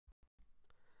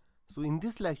So in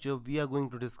this lecture we are going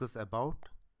to discuss about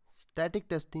static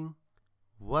testing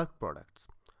work products.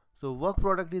 So work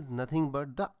product is nothing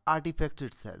but the artifact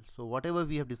itself. So whatever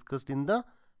we have discussed in the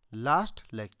last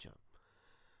lecture.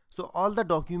 So all the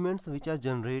documents which are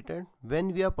generated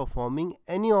when we are performing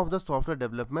any of the software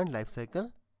development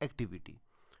lifecycle activity.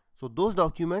 So those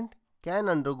documents can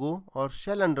undergo or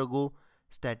shall undergo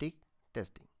static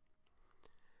testing.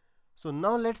 So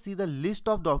now let's see the list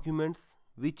of documents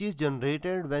which is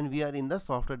generated when we are in the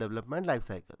software development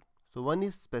lifecycle. So one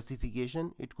is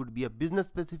specification. It could be a business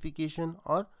specification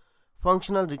or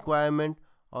functional requirement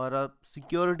or a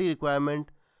security requirement.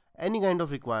 Any kind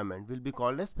of requirement will be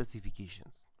called as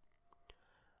specifications.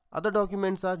 Other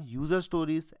documents are user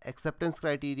stories, acceptance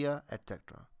criteria,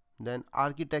 etc. Then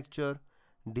architecture,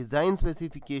 design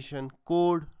specification,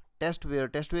 code, testware.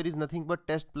 Testware is nothing but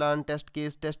test plan, test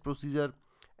case, test procedure,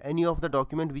 any of the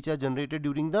document which are generated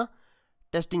during the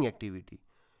testing activity.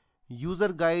 User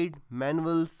guide,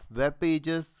 manuals, web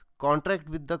pages, contract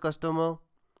with the customer,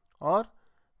 or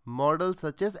models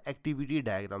such as activity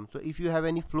diagram. So if you have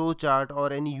any flow chart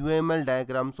or any UML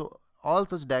diagram, so all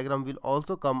such diagram will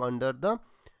also come under the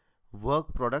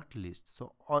work product list.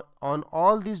 So on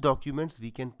all these documents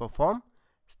we can perform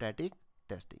static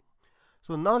testing.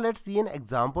 So now let's see an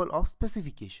example of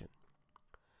specification.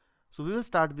 So we will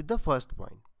start with the first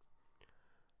point.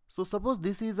 So suppose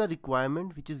this is a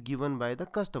requirement which is given by the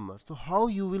customer. So how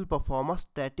you will perform a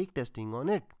static testing on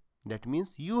it? That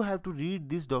means you have to read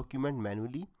this document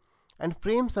manually and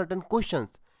frame certain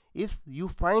questions if you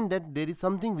find that there is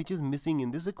something which is missing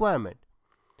in this requirement.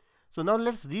 So now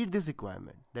let's read this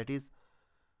requirement. That is,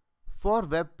 for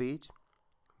web page,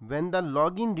 when the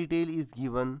login detail is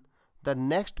given, the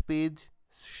next page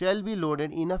shall be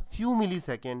loaded in a few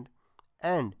milliseconds,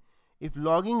 and if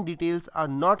login details are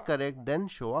not correct, then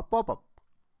show a pop-up.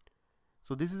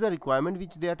 So this is a requirement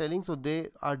which they are telling. So they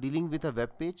are dealing with a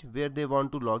web page where they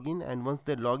want to log in, and once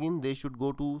they log in they should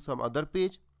go to some other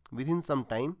page within some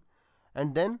time,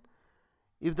 and then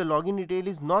if the login detail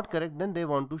is not correct, then they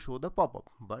want to show the pop-up.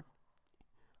 But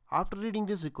after reading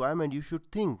this requirement, you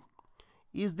should think,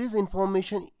 is this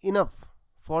information enough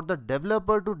for the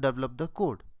developer to develop the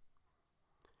code?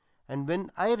 And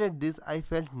when I read this, I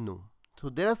felt no. So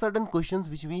there are certain questions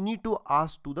which we need to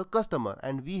ask to the customer,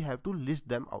 and we have to list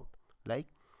them out. Like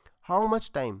how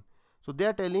much time? So they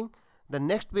are telling the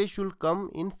next page should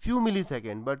come in few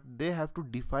milliseconds, but they have to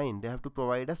define, they have to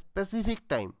provide a specific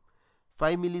time.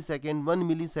 5 millisecond, 1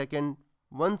 millisecond,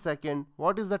 1 second,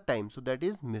 what is the time? So that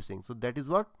is missing. So that is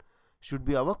what should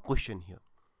be our question here.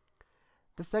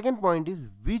 The second point is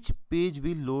which page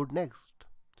will load next.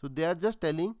 So they are just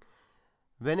telling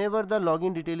whenever the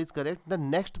login detail is correct, the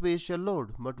next page shall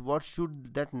load. But what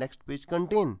should that next page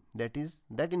contain? That is,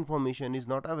 that information is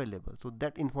not available. So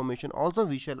that information also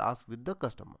we shall ask with the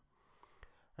customer.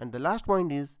 And the last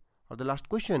point is, or the last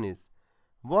question is,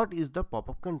 what is the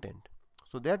pop-up content?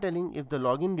 So they are telling if the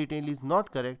login detail is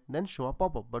not correct, then show a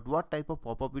pop-up. But what type of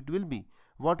pop-up it will be?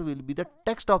 What will be the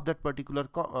text of that particular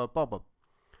pop-up?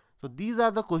 So these are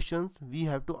the questions we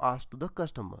have to ask to the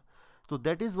customer. So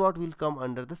that is what will come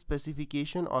under the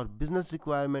specification or business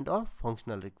requirement or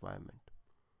functional requirement.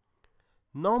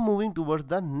 Now moving towards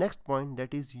the next point,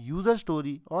 that is user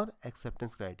story or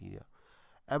acceptance criteria.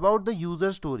 About the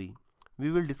user story we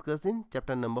will discuss in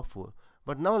chapter number 4.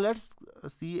 But now let's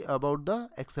see about the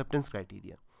acceptance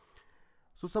criteria.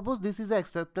 So suppose this is the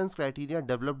acceptance criteria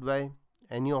developed by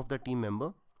any of the team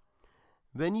member.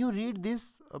 When you read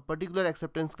this particular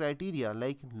acceptance criteria,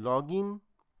 like login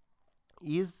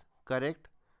is correct,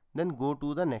 then go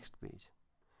to the next page.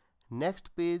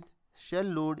 Next page shall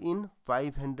load in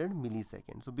 500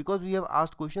 milliseconds. So because we have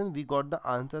asked questions, we got the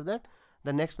answer that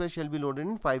the next page shall be loaded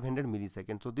in 500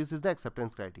 milliseconds. So this is the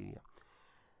acceptance criteria.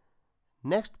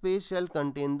 Next page shall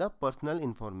contain the personal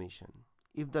information.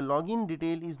 If the login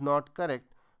detail is not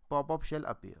correct, pop-up shall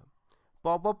appear.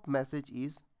 Pop-up message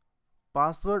is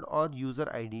password or user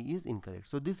ID is incorrect.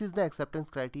 So this is the acceptance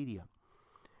criteria.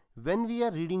 When we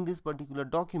are reading this particular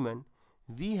document,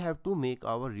 we have to make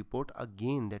our report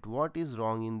again that what is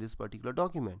wrong in this particular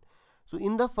document. So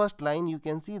in the first line you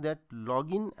can see that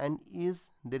login and is,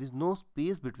 there is no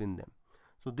space between them.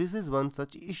 So this is one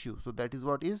such issue. So that is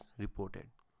what is reported.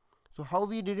 So how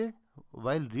we did it?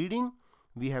 While reading,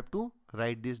 we have to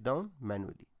write this down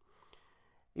manually.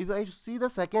 If I see the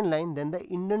second line, then the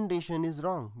indentation is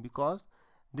wrong because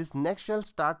this next shall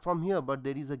start from here, but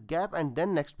there is a gap and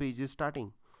then next page is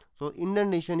starting. So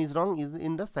indentation is wrong is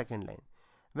in the second line.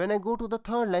 When I go to the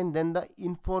third line, then the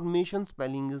information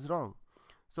spelling is wrong.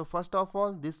 So first of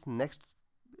all, this next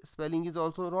spelling is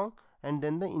also wrong, and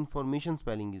then the information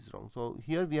spelling is wrong. So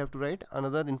here we have to write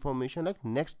another information like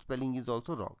next spelling is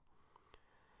also wrong,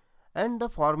 and the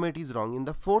format is wrong. In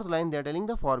the fourth line they are telling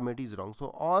the format is wrong,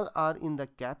 so all are in the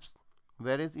caps,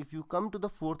 whereas if you come to the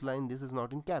fourth line this is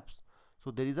not in caps,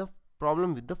 so there is a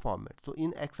problem with the format. So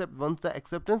in once the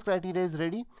acceptance criteria is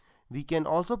ready, we can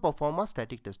also perform a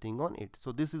static testing on it.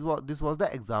 So this was the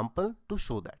example to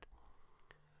show that.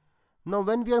 Now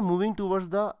when we are moving towards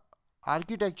the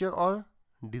architecture or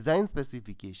design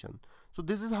specification, so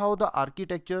this is how the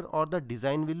architecture or the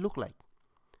design will look like.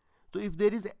 So if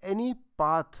there is any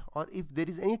path or if there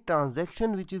is any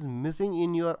transaction which is missing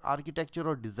in your architecture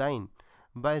or design,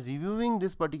 by reviewing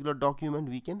this particular document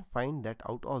we can find that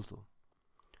out also.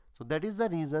 So that is the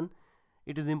reason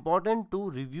it is important to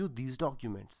review these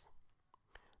documents.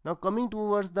 Now coming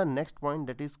towards the next point,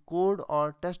 that is code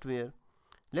or testware.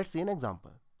 Let's see an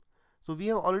example. So we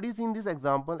have already seen this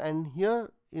example, and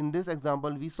here in this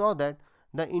example we saw that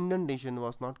the indentation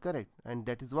was not correct, and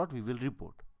that is what we will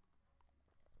report.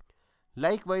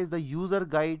 Likewise, the user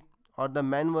guide or the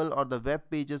manual or the web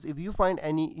pages, if you find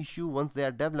any issue once they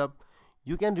are developed,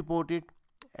 you can report it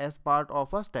as part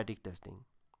of a static testing.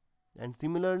 And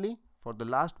similarly, for the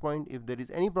last point, if there is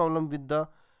any problem with the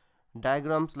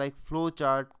diagrams like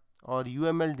flowchart or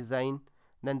UML design,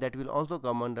 then that will also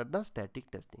come under the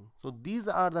static testing. So these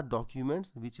are the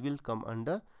documents which will come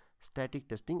under static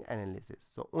testing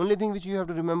analysis. So only thing which you have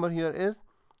to remember here is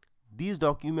these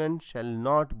documents shall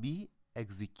not be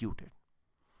executed.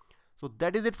 So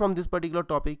that is it from this particular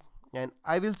topic, and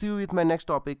I will see you with my next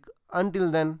topic.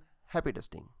 Until then, happy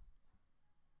testing.